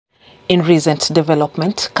In recent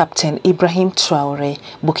development, Captain Ibrahim Traore,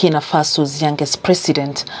 Burkina Faso's youngest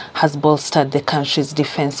president, has bolstered the country's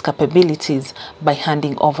defense capabilities by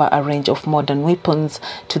handing over a range of modern weapons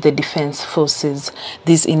to the defense forces.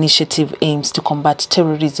 This initiative aims to combat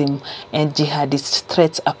terrorism and jihadist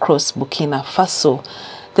threats across Burkina Faso.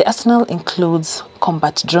 The arsenal includes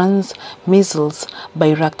combat drones, missiles,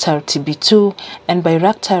 Bayraktar TB2 and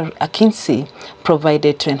Bayraktar Akinci,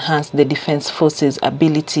 provided to enhance the defense forces'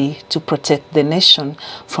 ability to protect the nation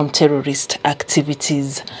from terrorist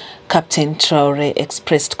activities. Captain Traore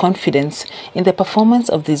expressed confidence in the performance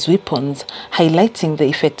of these weapons, highlighting the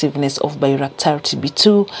effectiveness of Bayraktar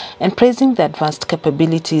TB2 and praising the advanced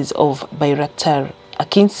capabilities of Bayraktar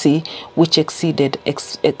Akinci, which exceeded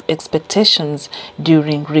expectations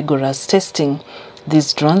during rigorous testing.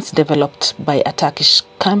 These drones, developed by a Turkish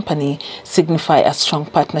company, signify a strong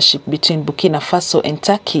partnership between Burkina Faso and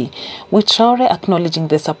Turkey, with Traore acknowledging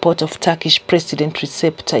the support of Turkish President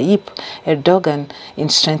Recep Tayyip Erdoğan in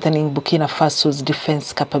strengthening Burkina Faso's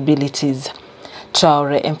defense capabilities.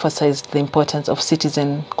 Traore emphasized the importance of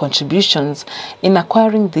citizen contributions in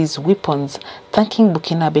acquiring these weapons, thanking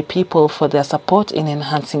Burkinabe people for their support in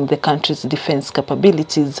enhancing the country's defense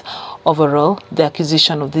capabilities. Overall, the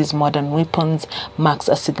acquisition of these modern weapons marks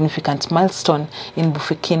a significant milestone in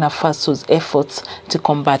Burkina Faso's efforts to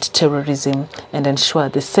combat terrorism and ensure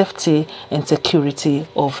the safety and security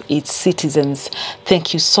of its citizens.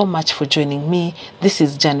 Thank you so much for joining me. This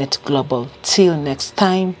is Janet Global. Till next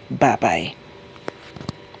time, bye-bye.